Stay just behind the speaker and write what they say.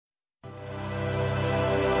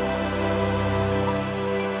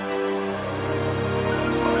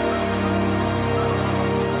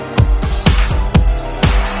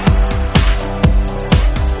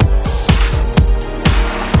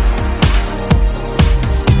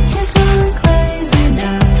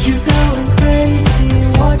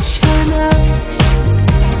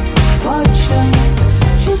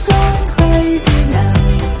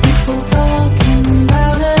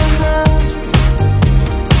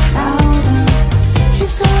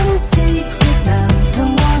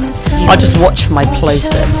I'll just watch for my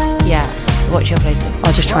plosives. Yeah, watch your plosives.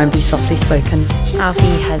 I'll just try and be softly spoken. Alfie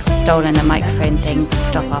has stolen a microphone thing to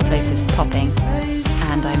stop our plosives popping,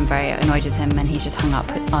 and I'm very annoyed with him, and he's just hung up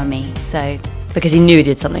on me. So Because he knew he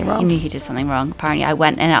did something wrong. he knew he did something wrong. Apparently, I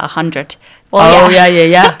went in at 100. Oh,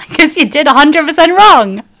 yeah. Because you did 100%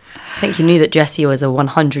 wrong. I think you knew that Jessie was a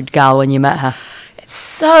 100 gal when you met her. It's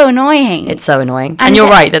so annoying. It's so annoying. And And you're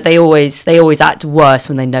right that they always act worse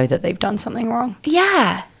when they know that they've done something wrong.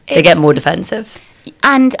 Yeah. They get more defensive.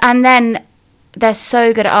 And then they're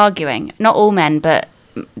so good at arguing. Not all men, but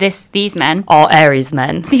these men. Our Aries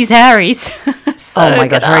men. These Aries. So Oh my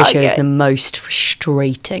good god, at Horatio is the arguing. most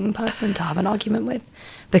frustrating person to have an argument with.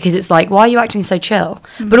 Because it's like, why are you acting so chill?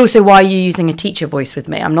 But also, why are you using a teacher voice with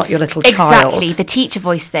me? I'm not your little child. Exactly, the teacher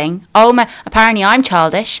voice thing. Oh, apparently I'm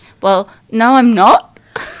childish. Well, no, I'm not.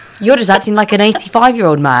 You're just acting like an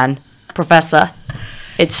 85-year-old man, Professor.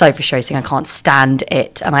 It's so frustrating. I can't stand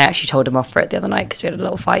it. And I actually told him off for it the other night because we had a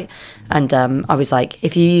little fight. And I was like,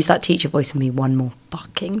 if you use that teacher voice with me one more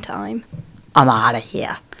fucking time, I'm out of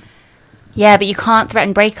here. Yeah, but you can't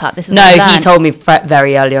threaten breakup. This is No, what I he learned. told me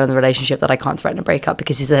very early on in the relationship that I can't threaten a breakup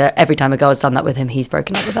because he said every time a girl's done that with him, he's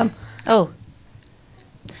broken up with them. Oh.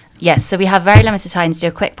 Yes, so we have very limited time to do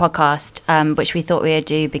a quick podcast, which we thought we would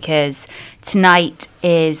do because tonight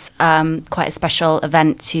is quite a special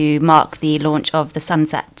event to mark the launch of the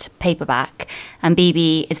Sunset paperback. And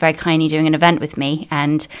BB is very kindly doing an event with me,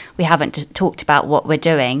 and we haven't talked about what we're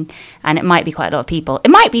doing. And it might be quite a lot of people.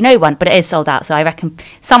 It might be no one, but it is sold out, so I reckon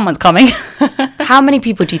someone's coming. How many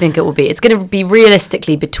people do you think it will be? It's going to be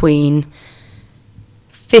realistically between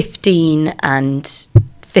 15 and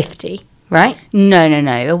 50, right? No.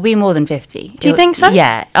 It'll be more than 50. Do you think so?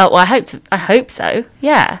 Yeah. Oh, well, I hope so.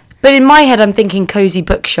 Yeah. But in my head, I'm thinking Cozy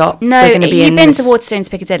Bookshop. No, We're gonna be you've in been this- to Waterstones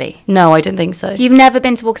Piccadilly. No, I don't think so. You've never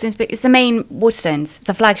been to Waterstones Piccadilly. It's the main Waterstones,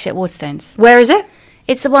 the flagship Waterstones. Where is it?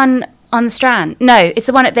 It's the one on the Strand. No, it's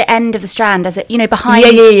the one at the end of the Strand, as it, behind.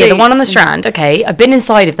 Yeah. The Boots one on the and- Strand. Okay, I've been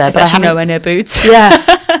inside of there, It's but I actually haven't. nowhere near Boots. Yeah,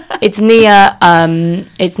 it's near.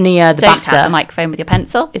 It's near the Don't tap the BAFTA. microphone with your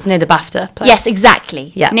pencil. It's near the BAFTA place. Yes,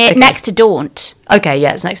 exactly. Yeah, okay. Next to Daunt. Okay,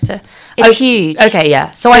 yeah, it's next to. It's huge. Okay,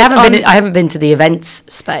 yeah. So So I it's haven't been. on- I haven't been to the events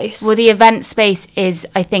space. Well, the event space is,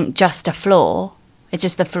 I think, just a floor. It's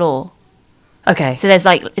just the floor. Okay. So there's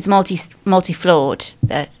it's multi-floored,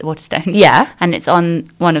 the Waterstones. Yeah. And it's on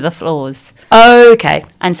one of the floors. Okay.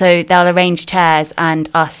 And so they'll arrange chairs and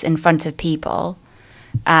us in front of people.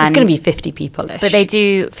 And It's going to be 50 people-ish. But they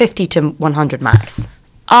do. 50 to 100 max.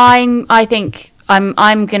 I think I'm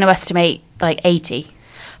going to estimate 80.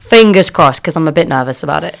 Fingers crossed, because I'm a bit nervous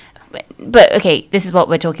about it. But okay, this is what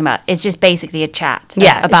we're talking about. It's just basically a chat.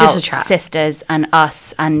 Yeah, it's about just a chat. sisters and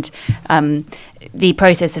us and the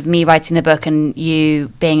process of me writing the book and you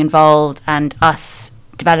being involved and us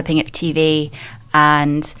developing it for TV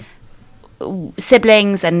and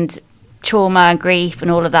siblings and trauma and grief and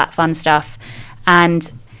all of that fun stuff.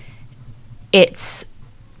 And it's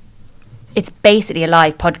basically a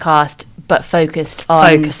live podcast, but focused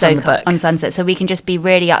on the book. on Sunset, so we can just be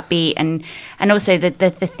really upbeat and also the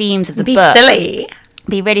themes of the Be book silly.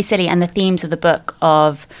 be really silly, and the themes of the book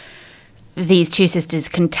of these two sisters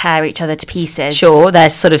can tear each other to pieces. Sure,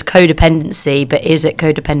 there's sort of codependency, but is it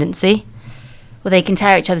codependency? Well, they can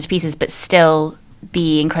tear each other to pieces, but still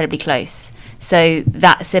be incredibly close. So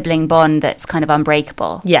that sibling bond that's kind of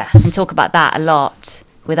unbreakable. Yes. And talk about that a lot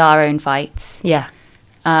with our own fights. Yeah.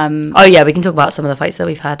 Oh, yeah, we can talk about some of the fights that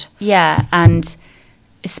we've had. Yeah, and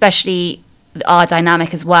especially our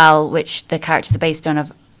dynamic as well, which the characters are based on,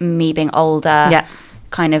 of me being older, Yeah.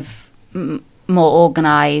 kind of more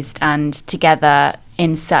organised and together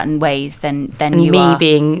in certain ways than And you me are.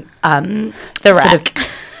 being the sort wreck. of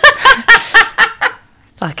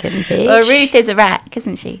fucking bitch. Well, Ruth is a wreck,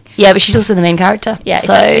 isn't she? Yeah, but she's also the main character. Yeah,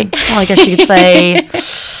 so exactly. I guess you could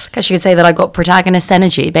say, that I got protagonist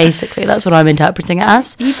energy. Basically, that's what I'm interpreting it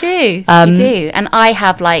as. You do, you Um, do. And I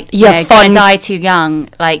have yeah, gonna fun- die too young.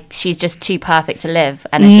 She's just too perfect to live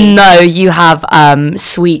energy. No, you have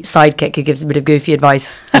sweet sidekick who gives a bit of goofy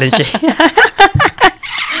advice energy.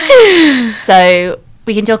 So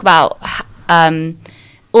we can talk about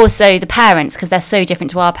also the parents, because they're so different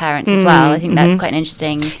to our parents as well. I think that's quite an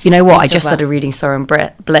interesting. You know what? thing I to just talk about. started reading Sorrow and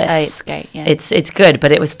Bliss. Oh, it's great. Yeah. It's good,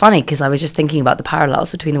 but it was funny because I was just thinking about the parallels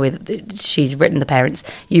between the way that she's written the parents,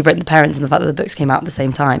 you've written the parents, and the fact that the books came out at the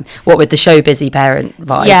same time. What with the show busy parent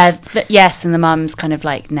vibes. Yeah, yes, and the mum's kind of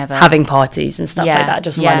never Having parties and stuff Yeah, like that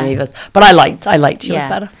just yeah. reminded me of us. But I liked yours Yeah.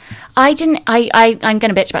 better. I'm going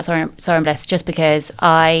to bitch about Sorrow and Bliss just because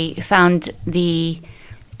I found the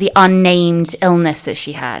unnamed illness that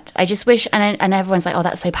she had. I just wish, and everyone's like, oh,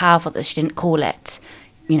 that's so powerful that she didn't call it,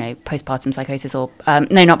 postpartum psychosis, or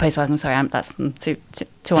no, not postpartum. Sorry, that's too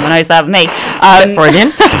on the nose there with me.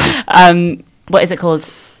 Freudian. What is it called?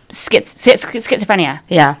 Schizophrenia.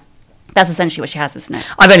 Yeah. That's essentially what she has, isn't it?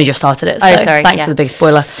 I've only just started it, so sorry. thanks for the big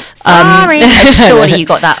spoiler. Sorry. Surely you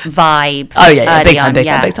got that vibe. Oh, yeah, big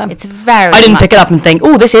time. It's very I didn't pick it up and think,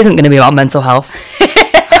 oh, this isn't going to be about mental health.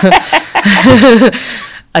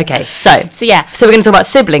 Okay, so yeah. So we're going to talk about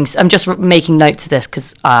siblings. I'm just making notes of this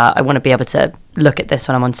because I want to be able to look at this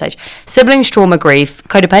when I'm on stage. Siblings, trauma, grief,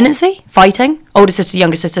 codependency, fighting, older sister,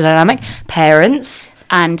 younger sister dynamic, parents.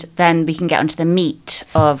 And then we can get onto the meat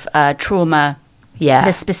of trauma. Yeah.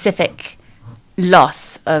 The specific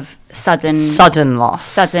loss of sudden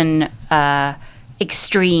loss.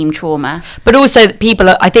 Extreme trauma. But also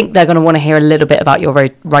I think they're going to want to hear a little bit about your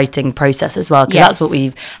writing process as well, because that's what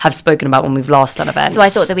we have spoken about when we've last done events. So I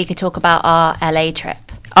thought that we could talk about our LA trip.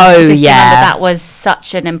 Oh, because yeah. Remember, that was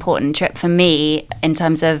such an important trip for me in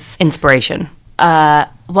terms of... inspiration.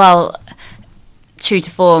 Well, true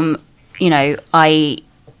to form, I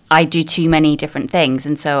do too many different things.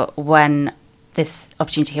 And so when this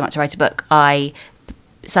opportunity came up to write a book, I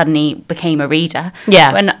suddenly became a reader.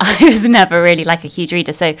 Yeah. When I was never really like a huge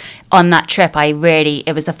reader. So on that trip,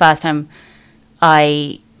 it was the first time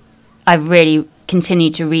I really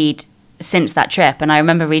continued to read since that trip. And I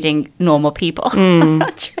remember reading Normal People on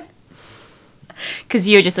that trip. Because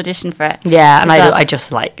you were just auditioned for it. Yeah, and I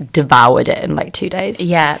just devoured it in 2 days.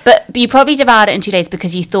 Yeah, but you probably devoured it in 2 days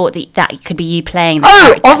because you thought that could be you playing the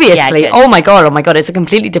character. Obviously. Yeah, oh my god, it's a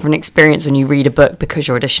completely different experience when you read a book because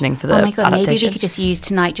you're auditioning for the adaptation. Maybe we could just use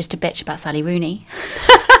tonight just to bitch about Sally Rooney.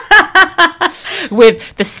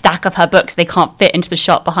 With the stack of her books, they can't fit into the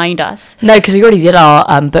shot behind us. No, because we already did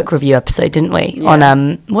our book review episode, didn't we? Yeah.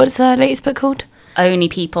 On what's her latest book called? Only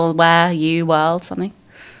People, Where You World, something.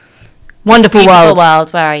 Wonderful Beautiful World.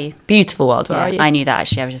 World, Where Are You? Beautiful World, Where Are You? I knew that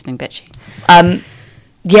actually. I was just being bitchy.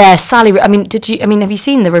 Yeah, Sally. Have you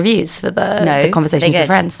seen the reviews for the Conversations with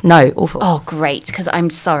Friends? No, awful. Oh, great. Because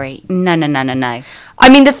I'm sorry. No. I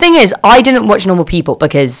mean, the thing is, I didn't watch Normal People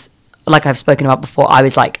because, like I've spoken about before, I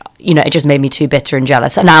was like, it just made me too bitter and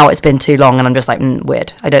jealous. And now it's been too long, and I'm just like,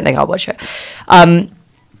 weird. I don't think I'll watch it.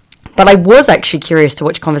 But I was actually curious to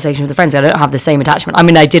watch Conversation with Friends. I don't have the same attachment. I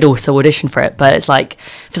mean, I did also audition for it, but it's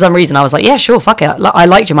for some reason, I was like, yeah, sure, fuck it. I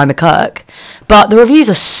like Jemima Kirk. But the reviews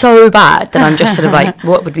are so bad that I'm just sort of like,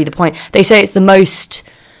 what would be the point? They say it's the most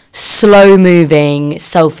slow-moving,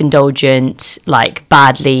 self-indulgent,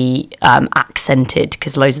 badly accented,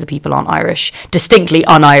 because loads of the people aren't Irish, distinctly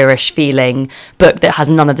un-Irish feeling book that has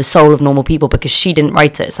none of the soul of Normal People, because she didn't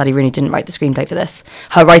write it. Sally Rooney didn't write the screenplay for this.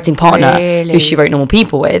 Her writing partner, who she wrote Normal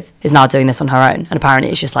People with, is now doing this on her own, and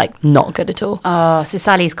apparently it's just not good at all. Oh, so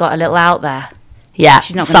Sally's got a little out there. Yeah,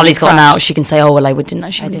 Sally's gotten out. She can say, "Oh well, I didn't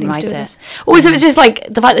actually write it." Also, it's just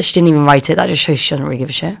the fact that she didn't even write it. That just shows she doesn't really give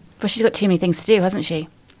a shit. Well, she's got too many things to do, hasn't she?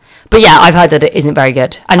 But yeah, I've heard that it isn't very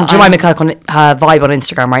good. And Jemima Kirk on her vibe on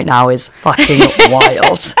Instagram right now is fucking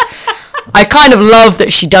wild. I kind of love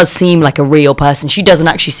that she does seem like a real person. She doesn't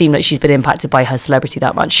actually seem like she's been impacted by her celebrity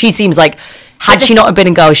that much. She seems like, had she not have been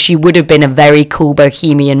in Girls, she would have been a very cool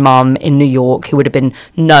bohemian mum in New York who would have been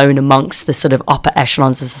known amongst the sort of upper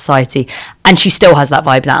echelons of society. And she still has that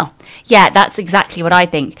vibe now. Yeah, that's exactly what I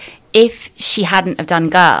think. If she hadn't have done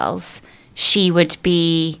Girls, she would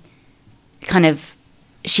be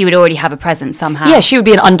she would already have a presence somehow. Yeah, she would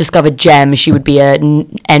be an undiscovered gem. She would be a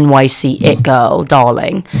NYC it girl,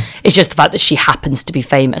 darling. It's just the fact that she happens to be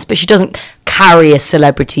famous, but she doesn't carry a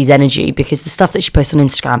celebrity's energy because the stuff that she posts on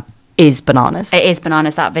Instagram is bananas. It is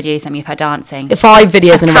bananas. That video you sent me of her dancing. 5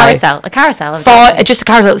 videos in a row. A carousel. Just a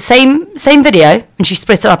carousel. Same video, and she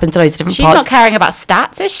split it up into loads of different parts. She's not caring about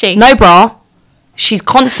stats, is she? No bra. She's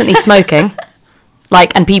constantly smoking.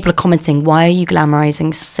 And people are commenting, why are you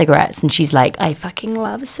glamorizing cigarettes? And she's like, I fucking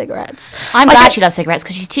love cigarettes. I'm glad she loves cigarettes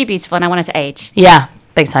because she's too beautiful and I want her to age. Yeah,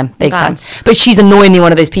 big time. But she's annoyingly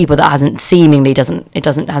one of those people that hasn't been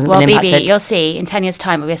impacted. Well, Bibi, you'll see, in 10 years'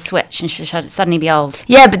 time, it'll be a switch and she'll suddenly be old.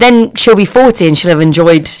 Yeah, but then she'll be 40 and she'll have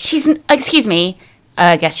enjoyed... Excuse me,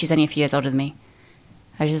 I guess she's only a few years older than me.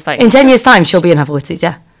 I was just like... In 10 years' time, she'll be in her 40s,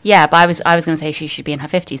 yeah. Yeah, but I was going to say she should be in her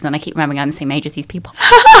 50s, but then I keep remembering I'm the same age as these people.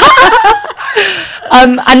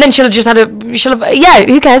 And then she'll have, yeah,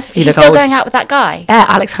 who cares if you She's look still old. going out with that guy? Yeah,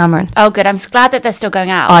 Alex Cameron. Oh, good. I'm glad that they're still going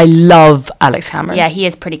out. I love Alex Cameron. Yeah, he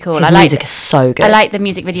is pretty cool. His music is so good. I like the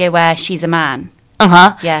music video where she's a man.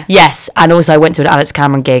 Uh-huh. Yeah. Yes, and also I went to an Alex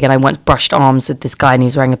Cameron gig and I once brushed arms with this guy and he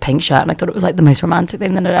was wearing a pink shirt and I thought it was the most romantic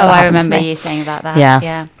thing that had ever happened I remember to me. you saying about that.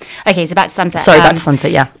 Yeah. Okay, so back to Sunset. Sorry, back to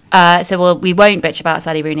Sunset, yeah. So we won't bitch about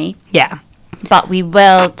Sally Rooney. Yeah. But we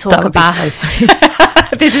will talk about...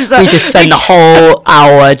 We just spend the whole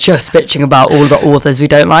hour just bitching about all the authors we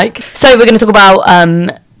don't like. So we're going to talk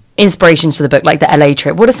about inspirations for the book, like the LA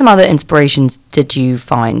trip. What are some other inspirations did you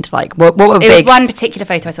find? Like, what were big? It was one particular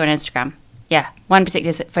photo I saw on Instagram. Yeah, one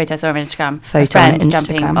particular photo I saw on Instagram. Photo a friend on Instagram.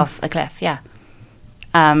 jumping off a cliff. Yeah,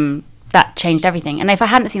 that changed everything. And if I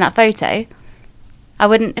hadn't seen that photo, I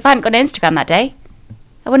wouldn't. If I hadn't got on Instagram that day,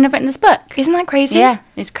 I wouldn't have written this book. Isn't that crazy? Yeah,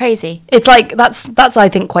 it's crazy. It's like that's I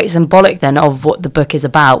think quite symbolic then of what the book is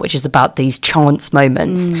about, which is about these chance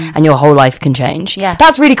moments, and your whole life can change. Yeah,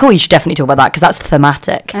 that's really cool. You should definitely talk about that because that's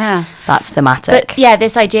thematic. Yeah, that's thematic. But yeah,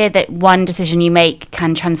 this idea that one decision you make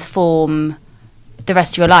can transform the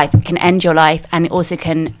rest of your life, it can end your life, and it also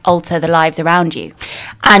can alter the lives around you.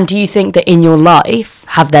 And do you think that in your life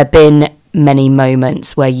have there been many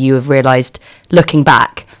moments where you have realised, looking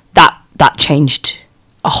back, that changed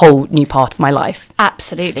a whole new path of my life?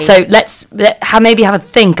 Absolutely. So maybe have a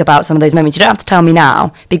think about some of those moments. You don't have to tell me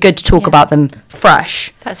now. It'd be good to talk about them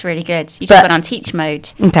fresh. That's really good. You just went on teach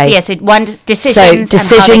mode. Okay. So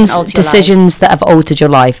decisions that have altered your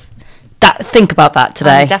life. Think about that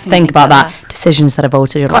today. Think about that. Decisions that have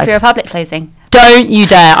altered your life. Coffee Republic closing. Don't you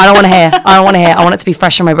dare. I don't want to hear. I want it to be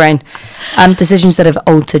fresh in my brain. Decisions that have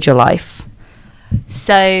altered your life.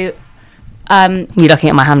 So you're looking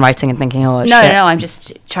at my handwriting and thinking, oh, no, I'm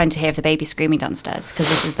just trying to hear if the baby's screaming downstairs, because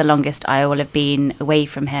this is the longest I will have been away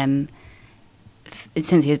from him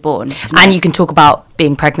since he was born. And you can talk about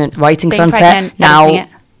being pregnant, writing Sunset. Pregnant, now,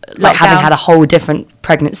 like having had a whole different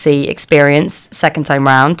pregnancy experience second time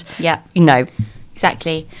round. Yeah.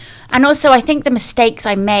 Exactly. And also, I think the mistakes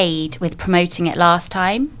I made with promoting it last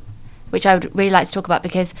time, which I would really like to talk about,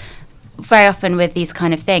 because very often with these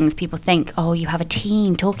kind of things, people think, oh, you have a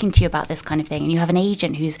team talking to you about this kind of thing, and you have an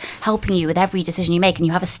agent who's helping you with every decision you make, and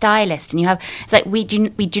you have a stylist, and you have, it's like we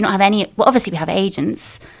do not have any. Well, obviously we have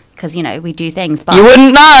agents because we do things, but you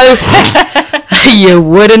wouldn't know. You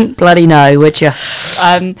wouldn't bloody know, would you?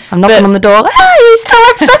 I'm knocking on the door. Hey,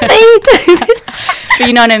 start something. But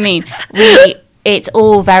you know what I mean. It's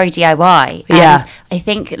all very DIY. And I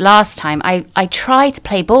think last time I tried to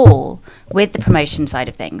play ball with the promotion side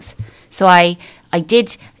of things. So I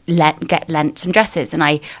did get lent some dresses, and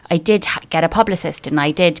I did get a publicist, and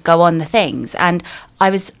I did go on the things, and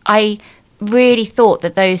I really thought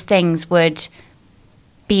that those things would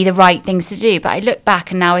be the right things to do. But I look back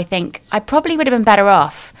and now I think I probably would have been better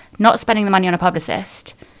off not spending the money on a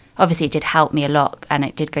publicist. Obviously it did help me a lot, and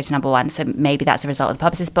it did go to #1, so maybe that's a result of the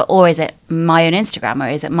publicist, or is it my own Instagram, or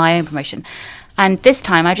is it my own promotion? And this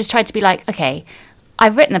time I just tried to be like, okay,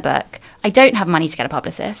 I've written the book, I don't have money to get a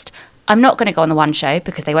publicist, I'm not going to go on the one show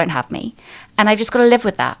because they won't have me, and I've just got to live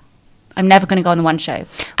with that. I'm never going to go on the one show.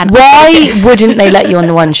 And why wouldn't they let you on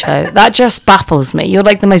the one show? That just baffles me. You're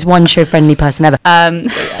like the most one show friendly person ever. We'll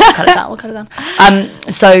cut it down.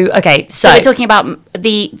 So we're talking about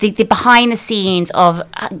the behind the scenes of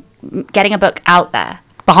getting a book out there.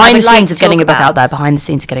 Behind the scenes of getting a book out there.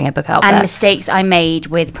 And mistakes I made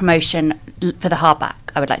with promotion for the hardback,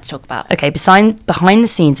 I would like to talk about. Okay, behind the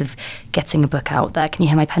scenes of getting a book out there, can you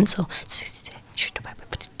hear my pencil?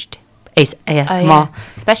 ASMR. Oh, yeah.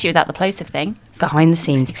 Especially without the plosive thing. Behind the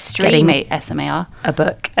scenes. Extreme SMAR. A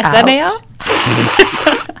book SMAR?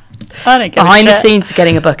 Behind the scenes of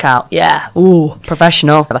getting a book out. Yeah. Ooh,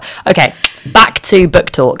 professional. Okay, back to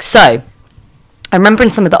book talk. So, I remember in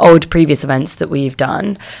some of the old previous events that we've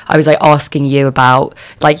done, I was like asking you about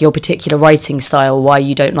like your particular writing style, why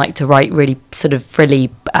you don't like to write really sort of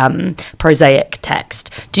frilly, prosaic text.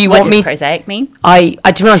 Do you want me? What does prosaic mean? To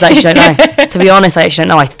be honest, I actually don't know. To be honest, I actually don't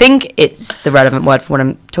know. I think it's the relevant word for what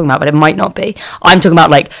I'm talking about, but it might not be. I'm talking about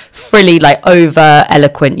like frilly, like over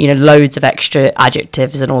eloquent, loads of extra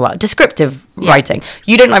adjectives and all that. Descriptive writing.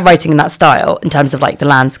 You don't like writing in that style in terms of like the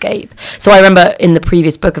landscape. So I remember in the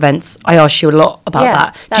previous book events, I asked you a lot about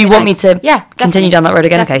that. Do you want me to continue down that road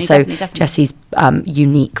again? Definitely. Jessie's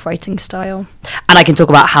unique writing style. And I can talk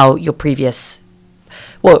about how your previous,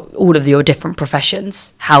 all of your different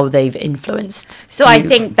professions, how they've influenced. So I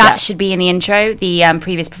think that should be in the intro, the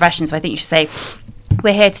previous professions. So I think you should say,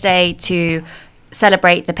 we're here today to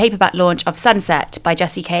celebrate the paperback launch of Sunset by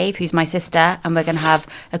Jessie Cave, who's my sister, and we're going to have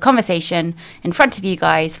a conversation in front of you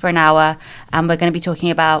guys for an hour, and we're going to be talking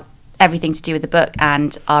about everything to do with the book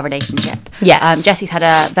and our relationship. Yes. Jessie's had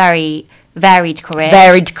a very varied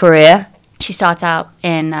career. She started out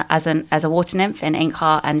as a water nymph in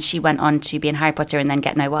Inkheart, and she went on to be in Harry Potter and then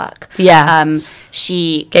get no work. Yeah.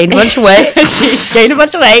 She Gained a bunch of weight. she gained a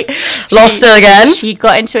bunch of weight. Lost it again. She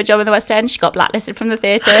got into a job in the West End. She got blacklisted from the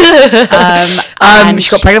theatre. She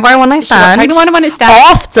got pregnant by a one-night stand.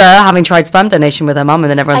 After having tried sperm donation with her mum,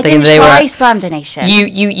 and then everyone I thinking didn't they try were. sperm donation.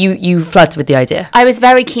 You flirted with the idea. I was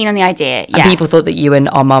very keen on the idea. Yeah. And people thought that you and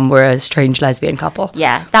our mum were a strange lesbian couple.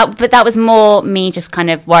 Yeah, but that was more me just kind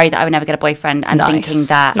of worried that I would never get a boyfriend and thinking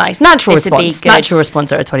that natural this would be response. good. Natural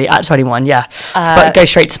response at 21. Yeah, go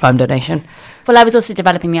straight to sperm donation. Well, I was also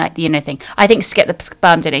developing the thing. I think skip the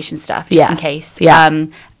sperm donation stuff just in case. Yeah.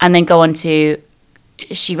 And then go on to.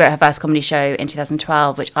 She wrote her first comedy show in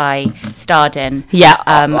 2012, which I starred in. Yeah,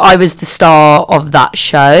 I was the star of that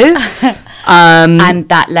show. And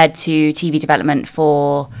that led to TV development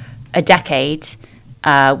for a decade,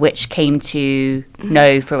 which came to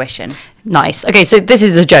no fruition. Nice. Okay, so this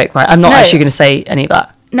is a joke, right? I'm not actually going to say any of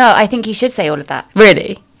that. No, I think you should say all of that.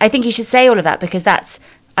 Really? I think you should say all of that because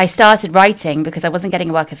I started writing because I wasn't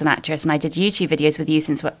getting work as an actress, and I did YouTube videos with you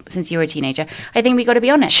since you were a teenager. I think we got to be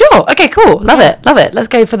honest. Sure. Okay. Cool. Love it. Let's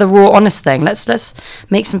go for the raw, honest thing. Let's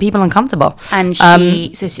make some people uncomfortable. And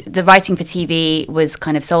the writing for TV was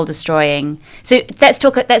kind of soul destroying. So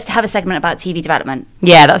let's have a segment about TV development.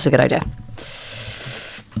 Yeah, that's a good idea.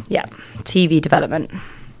 Yeah, TV development.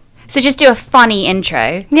 So just do a funny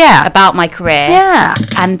intro. Yeah. About my career. Yeah.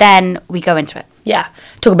 And then we go into it. Yeah.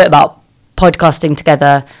 Talk a bit about podcasting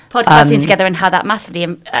together. Together and how that massively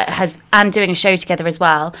and doing a show together as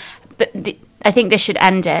well. But I think this should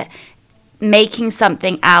end it. Making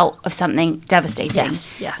something out of something devastating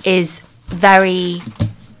is very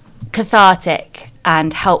cathartic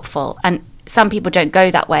and helpful. And some people don't go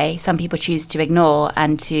that way. Some people choose to ignore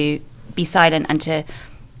and to be silent and to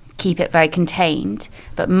keep it very contained.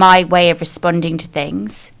 But my way of responding to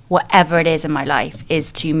things, whatever it is in my life,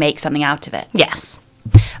 is to make something out of it. Yes.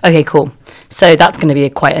 Okay, cool. So that's going to be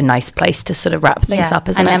quite a nice place to sort of wrap things up,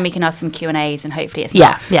 isn't it? And then we can ask some Q&As, and hopefully it's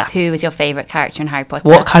not who was your favourite character in Harry Potter?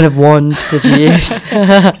 What kind of wand did you use?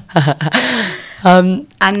 And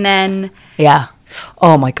then... Yeah.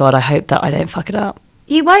 Oh my God, I hope that I don't fuck it up.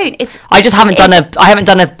 You won't. I haven't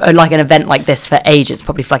done an event like this for ages,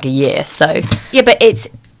 probably for like a year, so... Yeah, but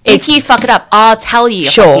if you fuck it up, I'll tell you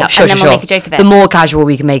you're fucking up, and then we'll make a joke of it. The more casual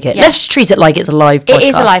we can make it. Yeah. Let's just treat it like it's a live podcast. It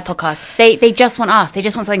is a live podcast. They just want us. They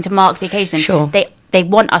just want something to mark the occasion. Sure. They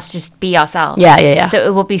want us to just be ourselves. Yeah. So it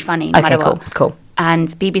will be funny no matter what. Cool. And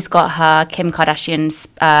BB's got her Kim Kardashian's...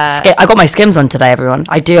 I got my Skims on today, everyone.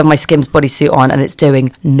 I do have my Skims bodysuit on, and it's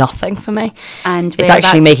doing nothing for me. And it's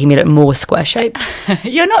actually making me look more square-shaped.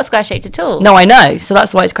 You're not square-shaped at all. No, I know. So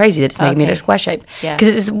that's why it's crazy that it's making me look square-shaped. Yeah.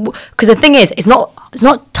 Because the thing is, it's not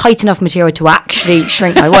tight enough material to actually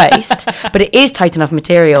shrink my waist, but it is tight enough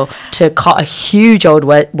material to cut a huge old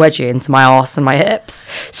wedgie into my arse and my hips.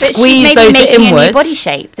 But squeeze she's those making inwards. A new body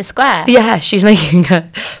shape, the square. Yeah, she's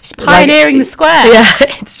pioneering the square. Yeah,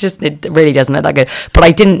 it really doesn't look that good. But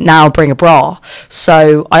I didn't now bring a bra,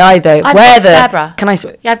 so I either wear the spare bra. Can I?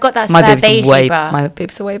 Yeah, I've got that spare beige bra. My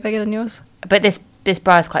boobs are way bigger than yours. But this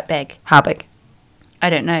bra is quite big. How big? I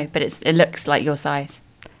don't know, but it looks like your size.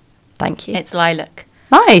 Thank you. It's lilac.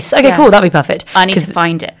 Nice. Okay, cool. That'd be perfect. I need to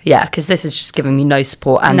find it. Yeah, because this is just giving me no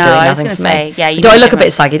support and doing nothing for me. Yeah, do I look a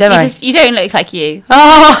bit saggy? Don't I? You don't look like you.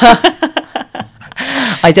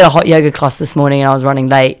 I did a hot yoga class this morning, and I was running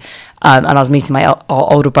late, and I was meeting my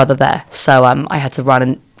older brother there, so I had to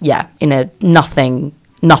run in a nothing.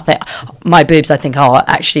 My boobs, I think, are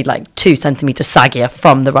actually like 2 centimeters saggier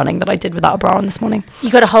from the running that I did without a bra on this morning.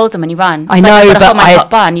 You got to hold them when you run. I know, you but hold my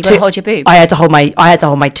top bun. You got to hold your boobs. I had to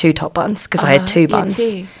hold my 2 top buns because I had 2 buns.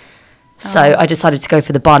 So I decided to go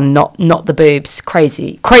for the bun, not the boobs.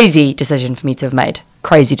 Crazy decision for me to have made.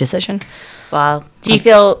 Crazy decision. Wow. Do you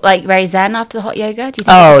feel like very zen after the hot yoga? Do you think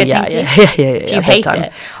it's a good thing for you? Do you hate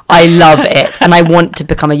it? I love it, and I want to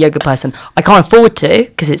become a yoga person. I can't afford to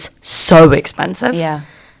because it's so expensive. Yeah.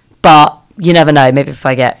 But you never know. Maybe if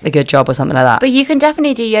I get a good job or something like that. But you can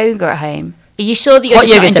definitely do yoga at home. Are you sure that you're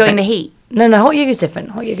not enjoying the heat? No, hot yoga's different.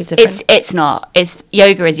 It's not.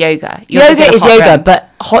 Yoga is yoga. Yoga is yoga, but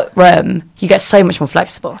hot room, you get so much more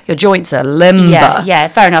flexible. Your joints are limber. Yeah,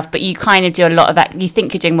 fair enough. But you kind of do a lot of that. You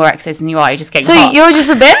think you're doing more exercise than you are. You're just getting hot. So you're just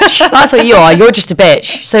a bitch? That's what you are. You're just a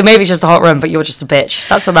bitch. So maybe it's just a hot room, but you're just a bitch.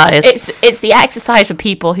 That's what that is. It's the exercise for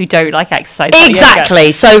people who don't like exercise.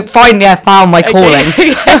 Exactly. So finally I found my calling.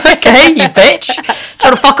 Okay, you bitch. Try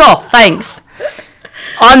to fuck off. Thanks.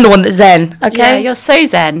 I'm the one that's zen, okay? Yeah, you're so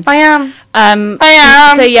zen. I am. I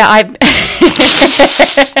am. So yeah,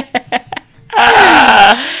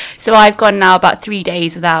 So I've gone now about 3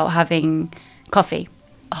 days without having coffee.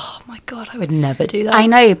 Oh my God, I would never do that. I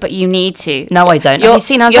know, but you need to. No, I don't. Have you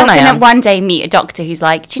seen how you're zen I going to am? one day meet a doctor who's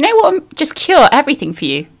like, do you know what? Just cure everything for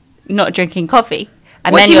you. Not drinking coffee.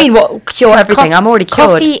 And What then do you you're- mean, what, cure everything? I'm already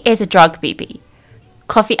cured. Coffee is a drug, BB.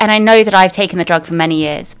 Coffee, and I know that I've taken the drug for many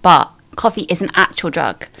years, but coffee is an actual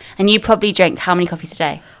drug. And you probably drink how many coffees a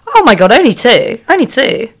day? Oh my God, only 2. Only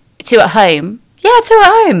 2. 2 at home. Yeah, 2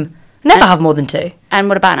 at home. Never have more than 2. And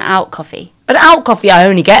what about an out coffee? An out coffee I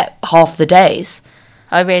only get half the days.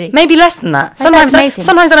 Oh, really? Maybe less than that. Oh, that's amazing.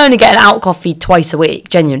 Sometimes I only get an out coffee twice a week,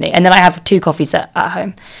 genuinely. And then I have 2 coffees at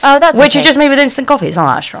home. Oh, that's Which okay. are just made with instant coffee. It's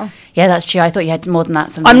not that strong. Yeah, that's true. I thought you had more than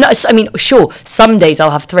that sometimes. I'm not. I mean, sure. Some days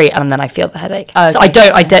I'll have 3, and then I feel the headache. Oh, So okay.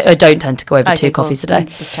 I don't tend to go over Okay, 2 cool. coffees a day. I'm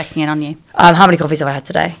just checking in on you. How many coffees have I had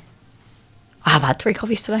today? I have had 3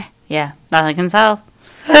 coffees today. Yeah, that I can tell.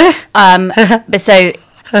 But so,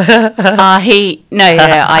 I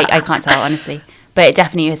can't tell, honestly. But it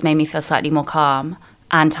definitely has made me feel slightly more calm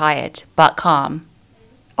and tired, but calm.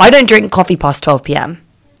 I don't drink coffee past 12 p.m.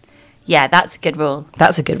 Yeah, that's a good rule.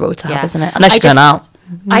 That's a good rule to have, Yeah. isn't it? Unless I you're going just- out.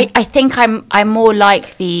 I think I'm more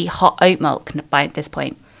like the hot oat milk by this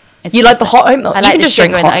point. It's You just like the hot oat milk? I You like can the just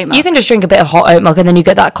drink sugar in the hot. oat milk. You can just drink a bit of hot oat milk, and then you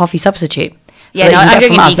get that coffee substitute. Yeah, that no, you can I'm get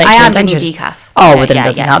drinking from Mars decaf. Nature I am Intention. drinking decaf. Oh, Yeah, well, then yeah, it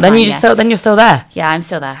doesn't yeah, count. it's Then fine, you just yeah. still, you're still there. Yeah, I'm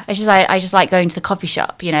still there. It's just I just like going to the coffee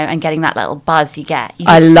shop, and getting that little buzz you get. You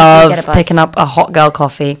I just, you do love get a buzz. picking up a hot girl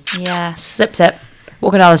coffee. Yeah. Sip, sip.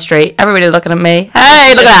 Walking down the street, everybody looking at me.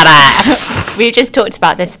 Hey, look at that ass. We've just talked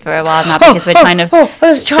about this for a while now because we're trying to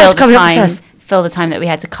there's Charles coming up the stairs. fill the time that we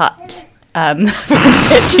had to cut from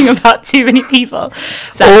talking about too many people.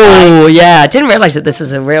 So Oh, yeah. I didn't realise that this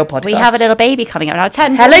was a real podcast. we have a little baby coming up now.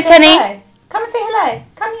 Ten. Hello, come and say Tenny. hello. Come and say hello.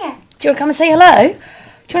 Come here. Do you want to come and say hello? Do you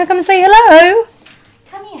want to come and say hello?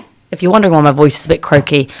 Come here. If you're wondering why my voice is a bit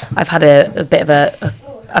croaky, I've had a bit of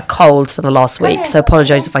a cold for the last week, so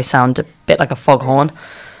apologise if I sound a bit like a foghorn.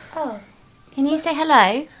 Oh, can you say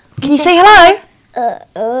hello? Can you say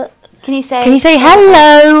hello? Can you say? Can you say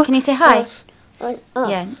hello? Can you say hi?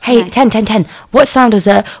 Yeah. Hey, hi. 10. What sound does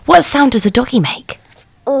a doggy make?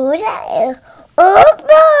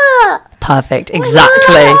 Perfect,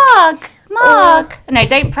 exactly. Mark. No,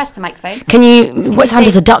 don't press the microphone. What sound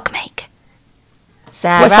does a duck make?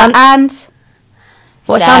 Sarah What sound- and.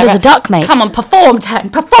 What sound does a duck make? Come on, perform, Ten.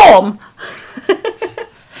 Perform.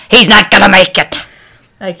 He's not gonna make it.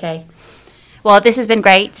 Okay. Well, this has been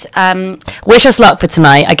great. Wish us luck for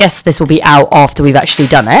tonight. I guess this will be out after we've actually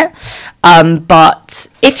done it. But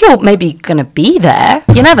if you're maybe going to be there,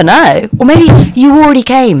 you never know. Or maybe you already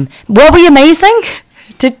came. Were we amazing?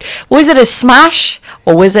 Was it a smash?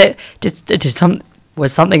 Or was it... Did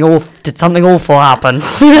something awful happen?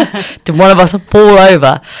 Did one of us fall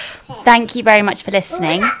over? Thank you very much for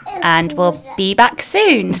listening, and we'll be back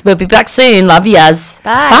soon. We'll be back soon. Love yas.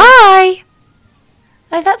 Bye. Bye.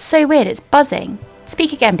 Oh, that's so weird. It's buzzing.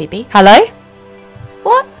 Speak again, Bibi. Hello?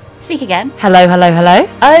 What? Speak again. Hello?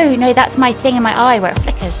 Oh, no, that's my thing in my eye where it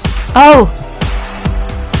flickers. Oh,